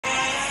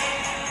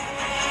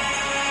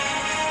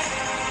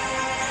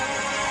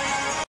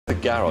The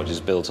garage is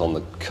built on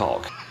the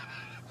cock.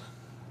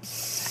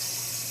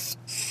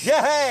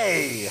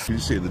 Yay! You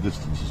see in the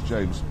distance as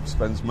James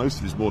spends most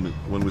of his morning,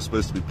 when we're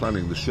supposed to be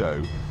planning the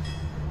show,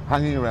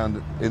 hanging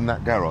around in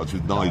that garage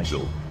with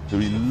Nigel, who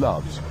he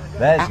loves.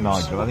 There's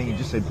Nigel. I think he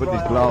just said put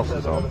his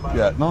glasses on.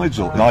 Yeah,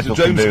 Nigel. Nigel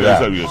James can do goes,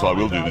 that. oh yes, I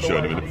will do the show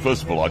in a minute.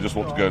 First of all, I just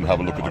want to go and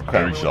have a look at the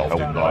quarry shaft.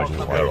 Help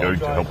Nigel. We're going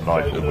to help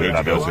Nigel. We're going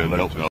to go and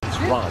help Nigel. It's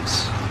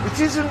rice. It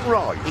isn't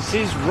rice.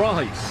 It is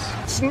rice.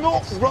 It's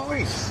not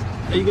rice.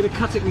 Are you going to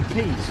cut it with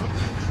peas?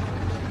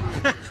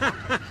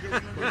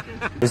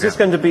 Is this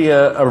going to be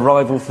a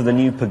rival for the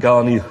new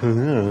Pagani? What?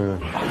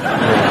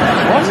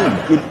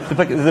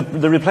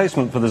 The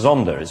replacement for the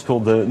Zonda is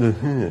called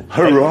the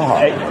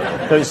Hurrah!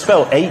 No, it's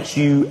spelled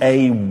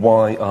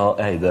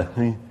H-U-A-Y-R-A. The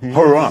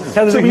Hurrah!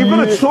 So you've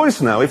got a choice.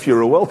 choice now, if you're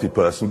a wealthy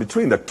person,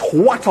 between the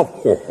twat of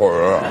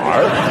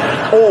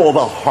hurrah or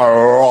the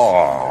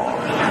hurrah.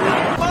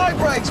 My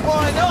brakes,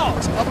 why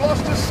not? I've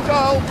lost a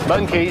skull.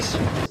 Monkeys.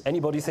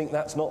 Anybody think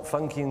that's not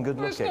funky and good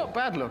It's looking? not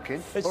bad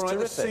looking. It's All right,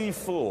 terrific.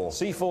 C4.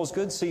 C4's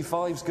good,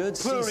 C5's good,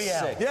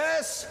 C6.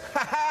 Yes!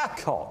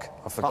 Cock.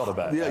 I forgot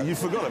about Yeah, that. you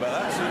forgot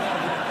about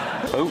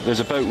that. Oh, there's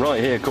a boat right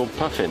here called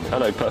Puffin.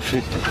 Hello,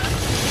 Puffin.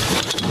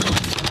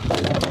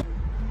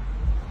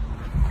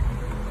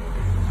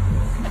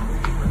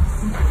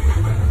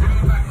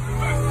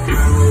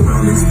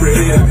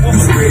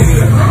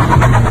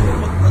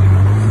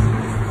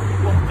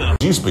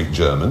 Do you speak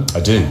German? I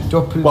do.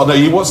 Well,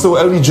 no, what's the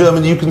only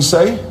German you can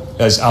say?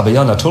 Aber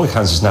ja, natürlich,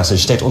 Hans ist nass, er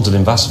steht unter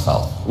dem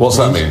Wasserfall. What's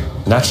that mean?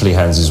 Naturally,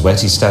 Hans is wet,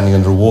 he's standing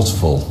under a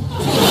waterfall.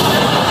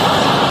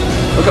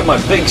 Look at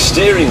my big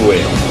steering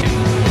wheel.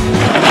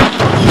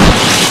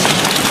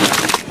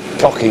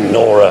 Cocking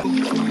Nora.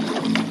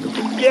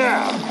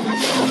 Yeah!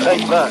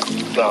 Take that,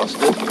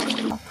 bastard.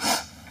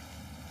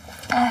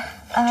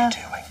 What do you do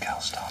when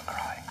girls start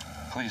crying?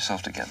 Pull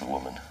yourself together,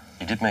 woman.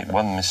 You did make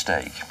one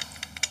mistake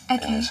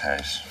in this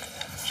house.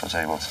 Shall I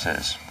tell you what it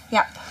is?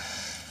 Yeah.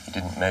 You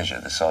didn't measure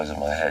the size of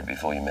my head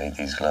before you made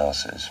these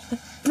glasses.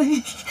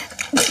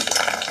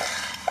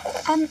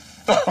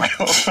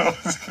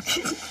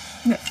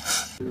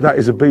 That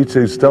is a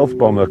B-2 stealth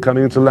bomber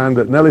coming into land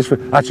at Nellis.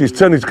 Actually, it's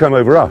turning to come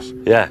over us.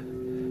 Yeah.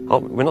 Oh,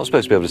 we're not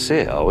supposed to be able to see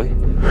it, are we?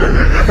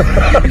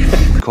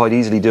 Quite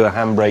easily do a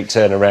handbrake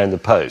turn around the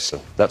post.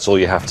 That's all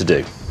you have to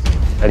do.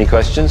 Any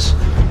questions?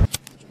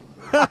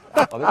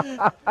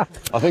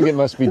 I think it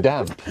must be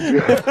damp.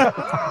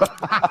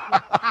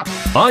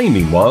 I,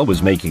 meanwhile,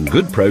 was making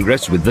good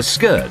progress with the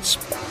skirts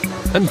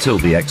until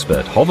the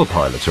expert hover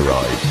pilot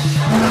arrived.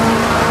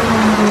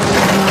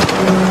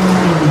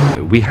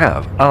 We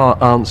have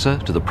our answer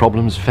to the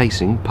problems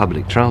facing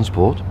public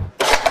transport.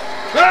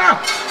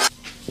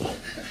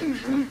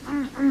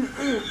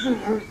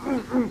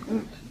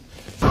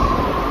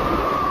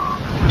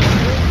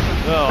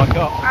 Oh, I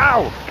got...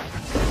 Ow!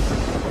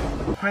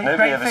 Great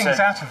things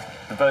out of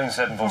the Boeing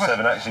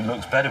 747 actually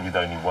looks better with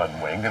only one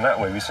wing, and that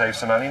way we save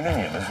some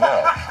aluminium as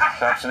well.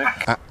 It's absolutely...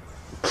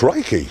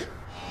 Crikey.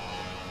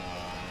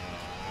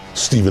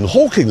 Stephen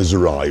Hawking has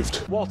arrived.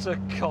 What a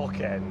cock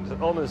end,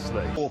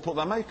 honestly. Or put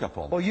their makeup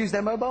on. Or use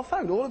their mobile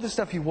phone. All of the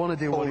stuff you want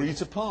to do. Or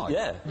eat a pie.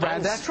 Yeah.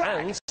 Round our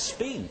track. And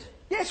speed.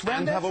 Yes,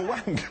 round And our have a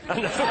track. wank.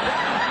 And go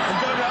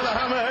down the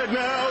hammerhead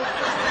now.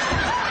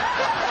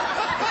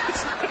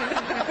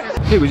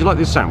 Here, would you like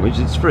this sandwich?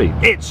 It's free.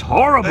 It's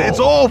horrible! It's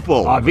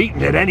awful. I've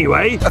eaten it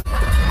anyway. They're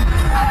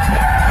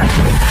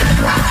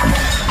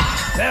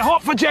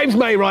hot for James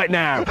May right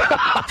now.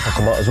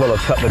 I might as well have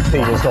cut the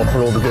penis off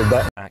for all the good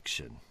that.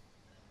 Action.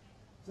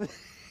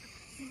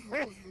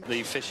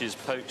 The fishes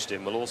poached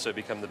in will also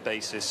become the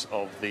basis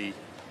of the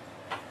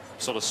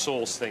sort of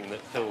sauce thing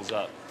that fills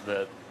up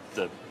the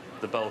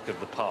bulk of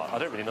the part. I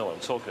don't really know what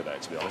I'm talking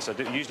about, to be honest.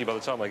 Usually by the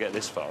time I get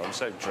this far, I'm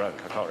so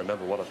drunk I can't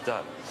remember what I've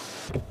done.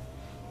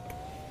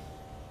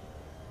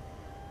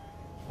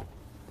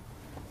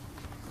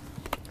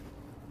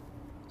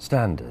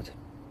 Standard.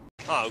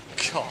 Oh,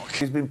 cock.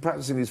 He's been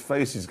practicing his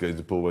face he's going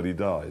to pull when he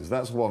dies.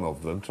 That's one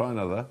of them. Try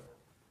another.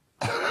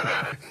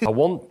 I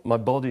want my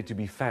body to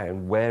be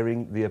found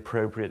wearing the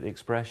appropriate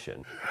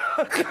expression.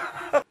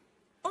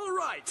 All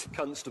right,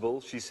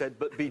 Constable, she said,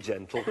 but be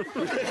gentle.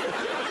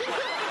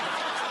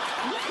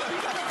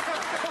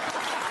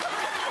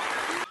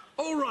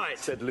 All right.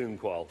 Said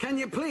Loonqual. Can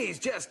you please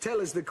just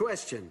tell us the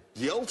question?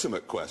 The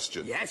ultimate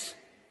question. Yes?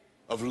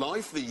 Of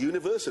life, the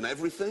universe and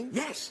everything?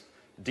 Yes.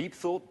 Deep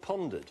Thought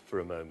pondered for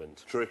a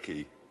moment.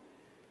 Tricky.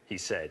 He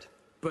said,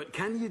 But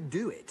can you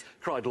do it?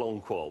 cried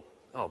Longqual.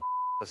 Oh,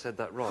 I said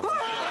that wrong.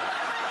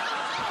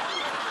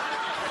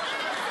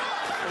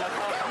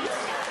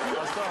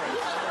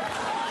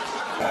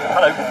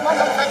 Hello.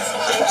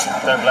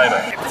 Don't blame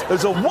her.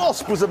 There's a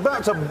wasp was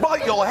about to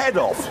bite your head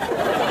off.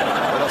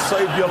 And I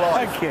saved your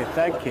life.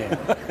 Thank you.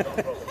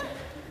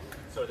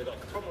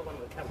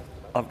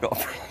 I've got...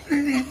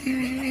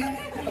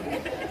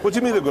 What do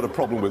you mean they've got a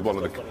problem with one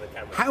of the...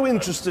 How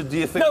interested do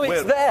you think No, we're...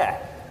 it's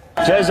there!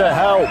 Jezza,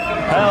 help!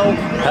 Help!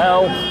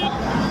 Help!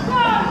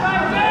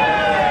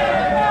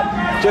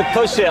 Just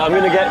push it, I'm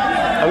gonna get...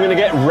 I'm going to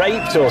get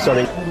raped or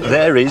something.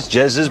 There is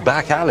Jez's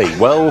back alley.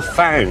 Well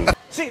found.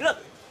 See, look.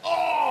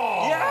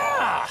 Oh!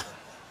 Yeah!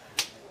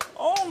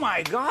 Oh,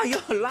 my God,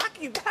 you're a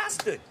lucky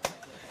bastard.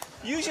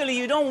 Usually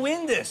you don't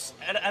win this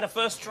at a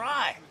first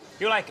try.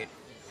 You like it?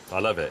 I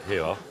love it. Here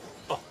you are.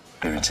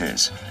 Here it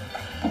is.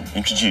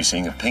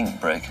 Introducing a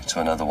pink brick to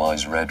an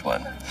otherwise red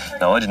one.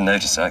 Now, I didn't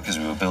notice that because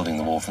we were building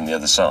the wall from the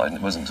other side, and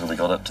it wasn't until we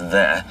got up to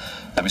there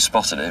that we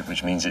spotted it,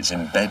 which means it's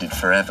embedded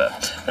forever.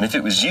 And if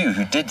it was you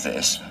who did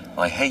this,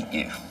 I hate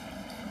you.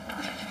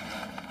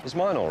 Is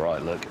mine all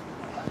right, look?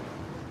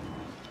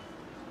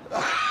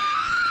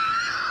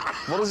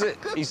 What is it?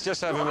 He's just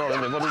having one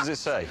in him. What does it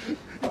say?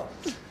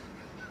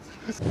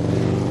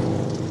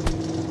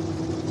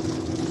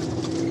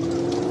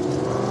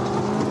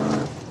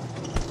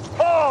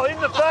 Oh, in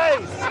the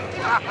face!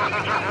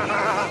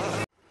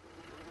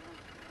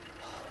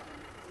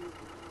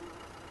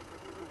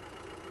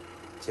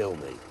 Kill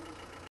me.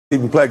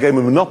 Even play a game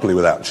of Monopoly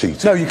without cheating.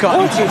 No, you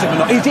can't. You cheated at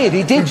Monopoly.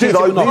 He did cheat at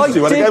Monopoly. I used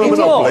to at a game of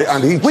Monopoly,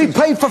 and he We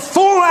played for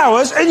 4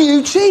 hours and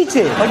you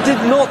cheated. I did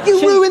not You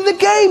cheat. ruined the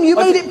game. You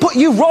made it put.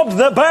 You robbed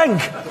the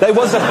bank. There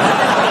was a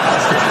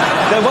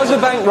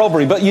bank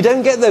robbery, but you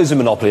don't get those in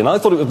Monopoly, and I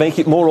thought it would make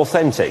it more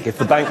authentic if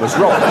the bank was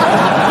robbed.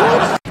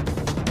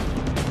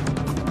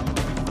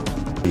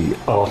 The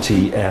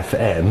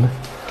RTFM,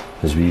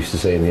 as we used to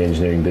say in the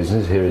engineering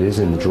business, here it is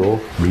in the drawer.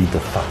 Read the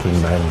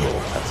fucking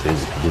manual. That's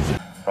his, didn't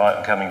it? Right,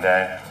 I'm coming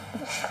down.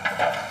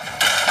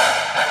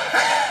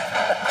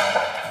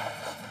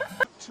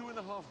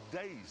 2.5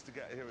 days to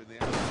get here in the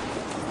end.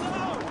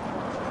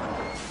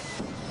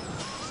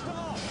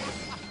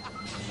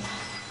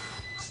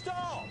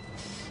 Stop!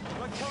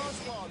 My car's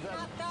parked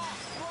there.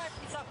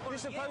 You're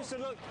supposed to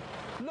look.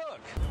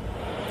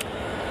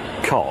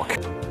 Cock.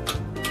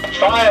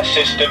 Fire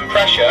system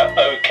pressure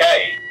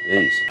okay.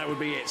 Jeez. That would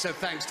be it. So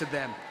thanks to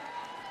them.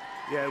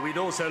 Yeah, we'd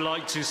also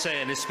like to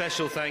say a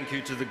special thank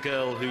you to the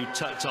girl who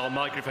tucked our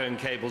microphone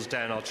cables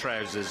down our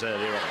trousers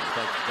earlier on.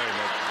 Thank you very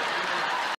much.